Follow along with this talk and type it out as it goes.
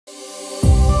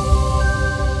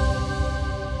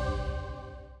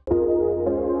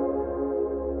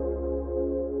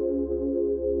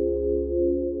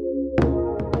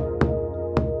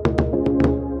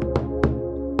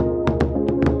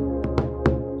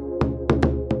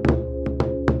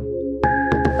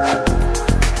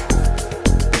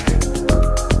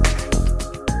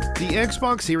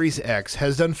Xbox Series X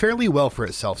has done fairly well for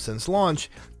itself since launch,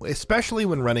 especially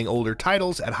when running older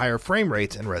titles at higher frame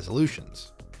rates and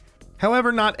resolutions.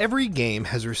 However, not every game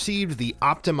has received the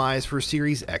optimized for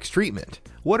Series X treatment.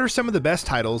 What are some of the best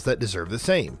titles that deserve the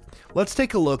same? Let's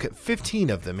take a look at 15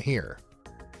 of them here.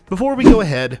 Before we go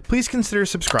ahead, please consider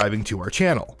subscribing to our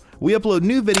channel. We upload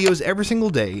new videos every single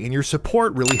day and your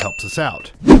support really helps us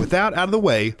out. With that out of the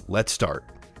way, let's start.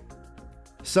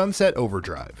 Sunset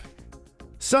Overdrive.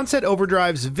 Sunset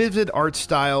Overdrive's vivid art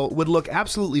style would look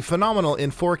absolutely phenomenal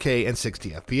in 4K and 60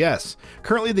 FPS.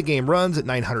 Currently the game runs at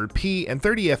 900p and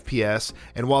 30 FPS,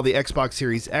 and while the Xbox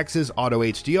Series X's Auto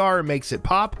HDR makes it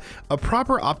pop, a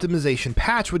proper optimization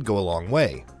patch would go a long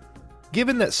way.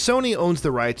 Given that Sony owns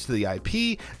the rights to the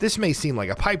IP, this may seem like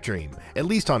a pipe dream, at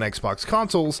least on Xbox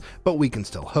consoles, but we can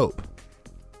still hope.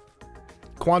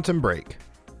 Quantum Break.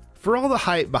 For all the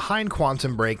hype behind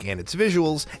Quantum Break and its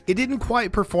visuals, it didn't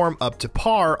quite perform up to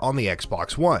par on the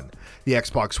Xbox One. The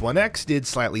Xbox One X did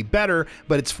slightly better,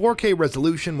 but its 4K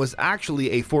resolution was actually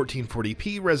a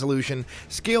 1440p resolution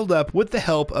scaled up with the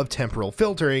help of temporal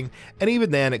filtering, and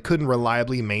even then it couldn't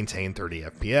reliably maintain 30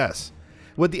 FPS.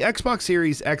 With the Xbox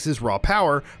Series X's raw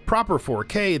power, proper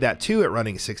 4K, that too at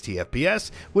running 60 FPS,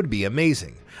 would be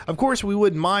amazing. Of course, we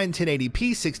wouldn't mind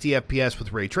 1080p 60 FPS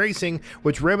with ray tracing,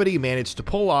 which Remedy managed to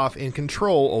pull off in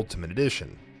Control Ultimate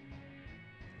Edition.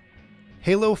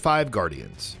 Halo 5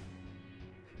 Guardians.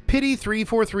 Pity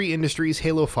 343 Industries'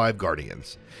 Halo 5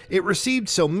 Guardians. It received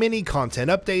so many content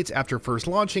updates after first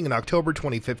launching in October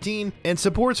 2015 and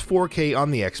supports 4K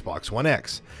on the Xbox One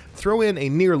X. Throw in a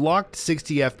near locked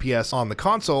 60 FPS on the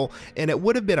console and it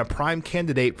would have been a prime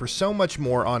candidate for so much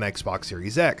more on Xbox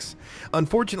Series X.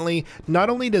 Unfortunately, not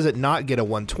only does it not get a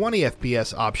 120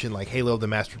 FPS option like Halo the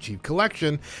Master Chief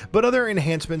Collection, but other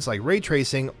enhancements like ray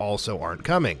tracing also aren't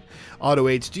coming. Auto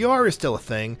HDR is still a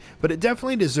thing, but it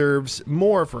definitely deserves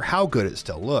more for how good it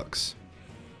still looks.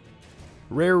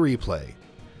 Rare Replay.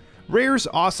 Rare's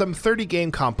awesome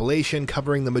 30-game compilation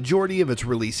covering the majority of its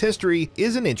release history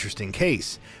is an interesting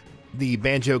case. The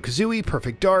Banjo-Kazooie,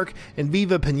 Perfect Dark, and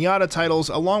Viva Pinata titles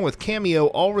along with Cameo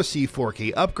all receive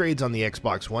 4K upgrades on the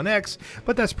Xbox One X,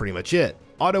 but that's pretty much it.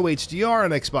 Auto HDR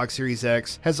on Xbox Series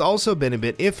X has also been a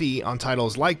bit iffy on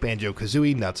titles like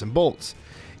Banjo-Kazooie Nuts and Bolts.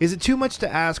 Is it too much to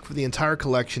ask for the entire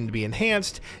collection to be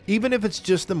enhanced, even if it's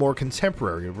just the more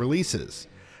contemporary releases?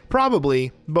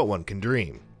 Probably, but one can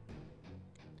dream.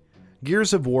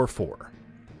 Gears of War 4.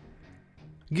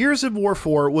 Gears of War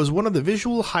 4 was one of the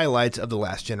visual highlights of the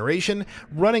last generation,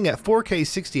 running at 4K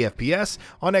 60 FPS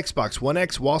on Xbox One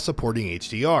X while supporting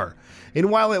HDR. And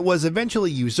while it was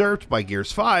eventually usurped by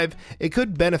Gears 5, it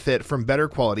could benefit from better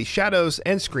quality shadows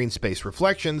and screen space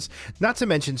reflections, not to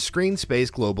mention screen space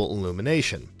global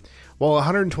illumination. While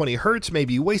 120Hz may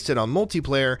be wasted on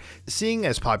multiplayer, seeing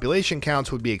as population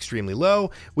counts would be extremely low,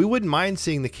 we wouldn't mind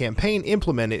seeing the campaign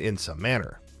implemented in some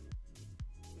manner.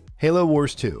 Halo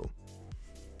Wars 2.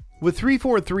 With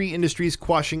 343 Industries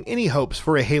quashing any hopes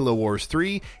for a Halo Wars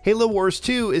 3, Halo Wars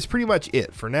 2 is pretty much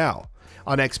it for now.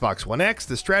 On Xbox One X,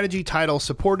 the strategy title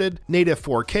supported native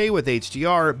 4K with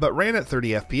HDR but ran at 30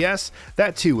 FPS,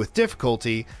 that too with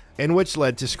difficulty, and which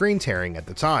led to screen tearing at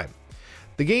the time.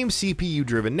 The game's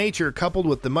CPU-driven nature, coupled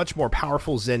with the much more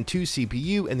powerful Zen 2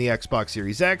 CPU in the Xbox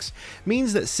Series X,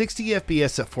 means that 60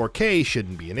 FPS at 4K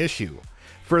shouldn't be an issue.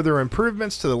 Further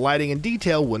improvements to the lighting and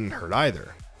detail wouldn't hurt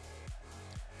either.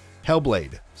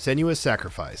 Hellblade: Senua's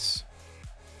Sacrifice.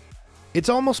 It's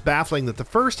almost baffling that the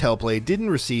first Hellblade didn't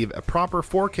receive a proper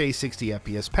 4K 60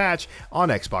 FPS patch on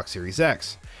Xbox Series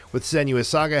X. With Senua's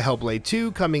Saga Hellblade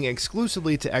 2 coming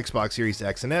exclusively to Xbox Series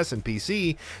X and S and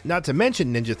PC, not to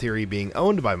mention Ninja Theory being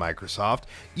owned by Microsoft,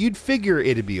 you'd figure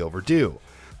it'd be overdue.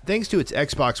 Thanks to its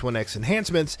Xbox One X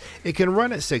enhancements, it can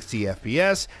run at 60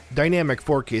 FPS, dynamic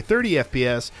 4K 30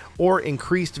 FPS, or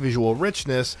increased visual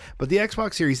richness, but the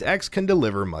Xbox Series X can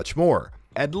deliver much more.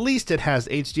 At least it has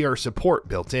HDR support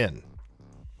built in.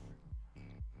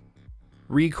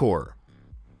 Recore.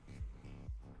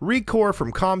 Recore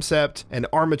from Concept and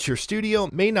Armature Studio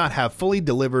may not have fully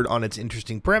delivered on its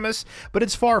interesting premise, but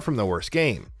it's far from the worst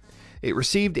game. It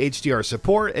received HDR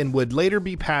support and would later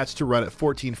be patched to run at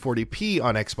 1440p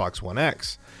on Xbox One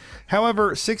X.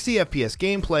 However, 60 FPS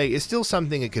gameplay is still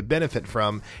something it could benefit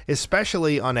from,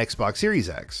 especially on Xbox Series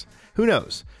X. Who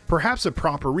knows, perhaps a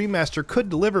proper remaster could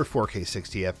deliver 4K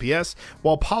 60 FPS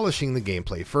while polishing the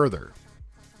gameplay further.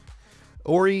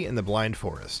 Ori and the Blind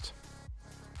Forest.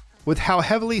 With how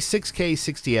heavily 6K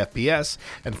 60 FPS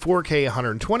and 4K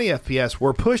 120 FPS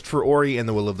were pushed for Ori and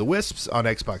the Will of the Wisps on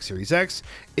Xbox Series X,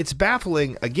 it's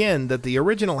baffling again that the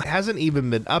original hasn't even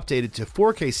been updated to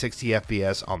 4K 60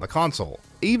 FPS on the console.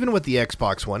 Even with the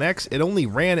Xbox One X, it only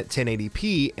ran at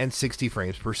 1080p and 60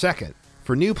 frames per second.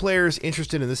 For new players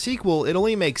interested in the sequel, it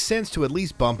only makes sense to at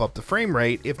least bump up the frame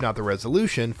rate, if not the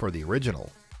resolution, for the original.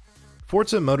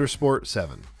 Forza Motorsport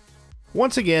 7.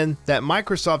 Once again, that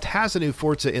Microsoft has a new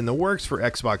Forza in the works for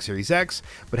Xbox Series X,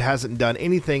 but hasn't done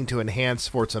anything to enhance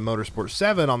Forza Motorsport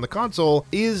 7 on the console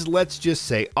is, let's just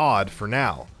say, odd for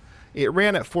now. It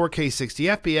ran at 4K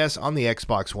 60fps on the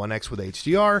Xbox One X with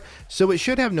HDR, so it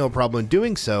should have no problem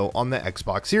doing so on the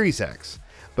Xbox Series X.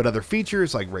 But other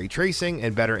features like ray tracing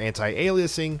and better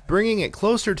anti-aliasing, bringing it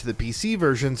closer to the PC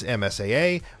version's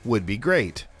MSAA, would be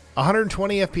great.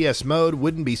 120fps mode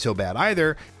wouldn't be so bad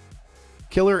either.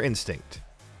 Killer Instinct.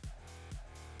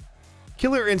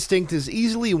 Killer Instinct is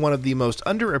easily one of the most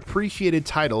underappreciated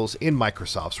titles in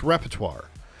Microsoft's repertoire.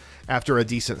 After a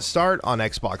decent start on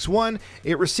Xbox One,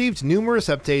 it received numerous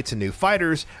updates and new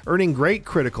fighters, earning great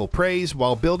critical praise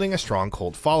while building a strong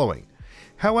cult following.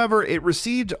 However, it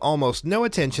received almost no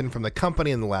attention from the company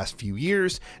in the last few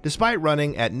years, despite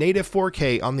running at native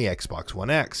 4K on the Xbox One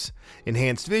X.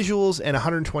 Enhanced visuals and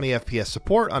 120fps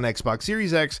support on Xbox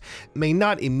Series X may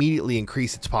not immediately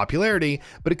increase its popularity,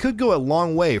 but it could go a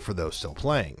long way for those still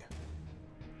playing.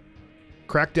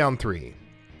 Crackdown 3.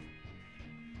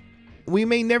 We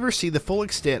may never see the full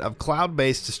extent of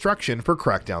cloud-based destruction for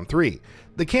Crackdown 3.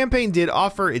 The campaign did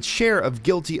offer its share of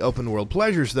guilty open-world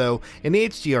pleasures though, and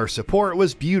HDR support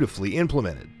was beautifully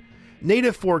implemented.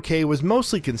 Native 4K was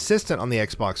mostly consistent on the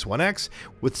Xbox One X,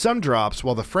 with some drops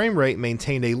while the frame rate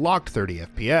maintained a locked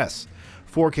 30fps.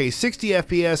 4K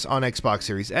 60fps on Xbox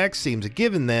Series X seems a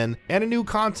given then, and a new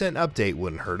content update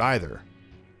wouldn't hurt either.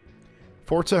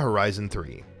 Forza Horizon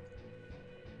 3.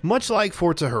 Much like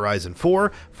Forza Horizon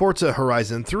 4, Forza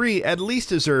Horizon 3 at least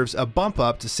deserves a bump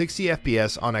up to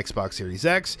 60fps on Xbox Series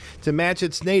X to match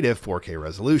its native 4K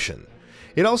resolution.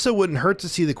 It also wouldn't hurt to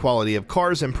see the quality of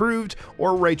cars improved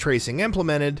or ray tracing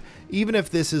implemented, even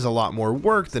if this is a lot more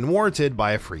work than warranted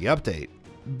by a free update.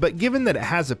 But given that it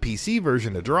has a PC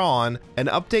version to draw on, an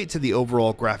update to the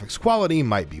overall graphics quality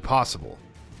might be possible.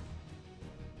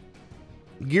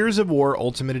 Gears of War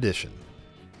Ultimate Edition.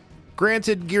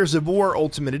 Granted, Gears of War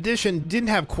Ultimate Edition didn't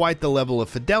have quite the level of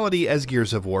fidelity as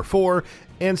Gears of War 4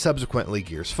 and subsequently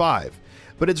Gears 5,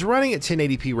 but it's running at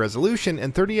 1080p resolution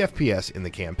and 30fps in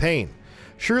the campaign.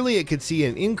 Surely it could see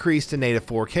an increase to native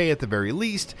 4K at the very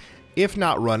least, if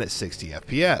not run at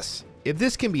 60fps. If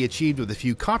this can be achieved with a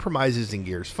few compromises in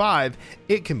Gears 5,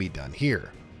 it can be done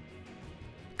here.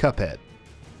 Cuphead.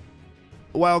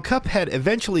 While Cuphead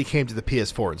eventually came to the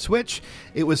PS4 and Switch,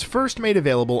 it was first made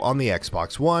available on the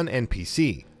Xbox One and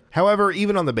PC. However,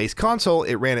 even on the base console,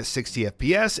 it ran at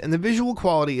 60fps and the visual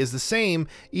quality is the same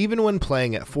even when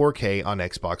playing at 4K on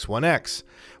Xbox One X.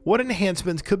 What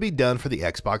enhancements could be done for the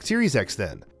Xbox Series X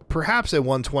then? Perhaps a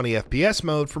 120fps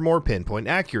mode for more pinpoint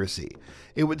accuracy.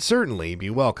 It would certainly be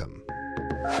welcome.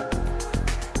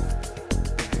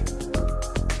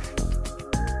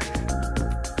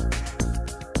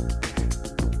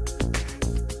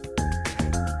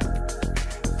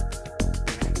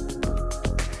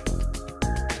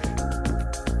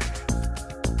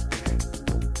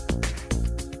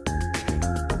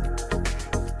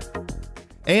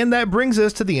 And that brings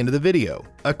us to the end of the video.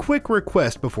 A quick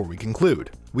request before we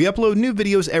conclude. We upload new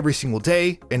videos every single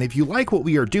day, and if you like what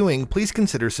we are doing, please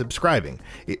consider subscribing.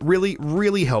 It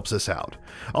really helps us out.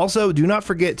 Also, do not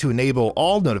forget to enable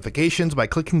all notifications by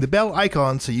clicking the bell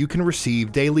icon so you can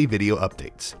receive daily video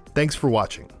updates. Thanks for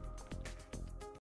watching.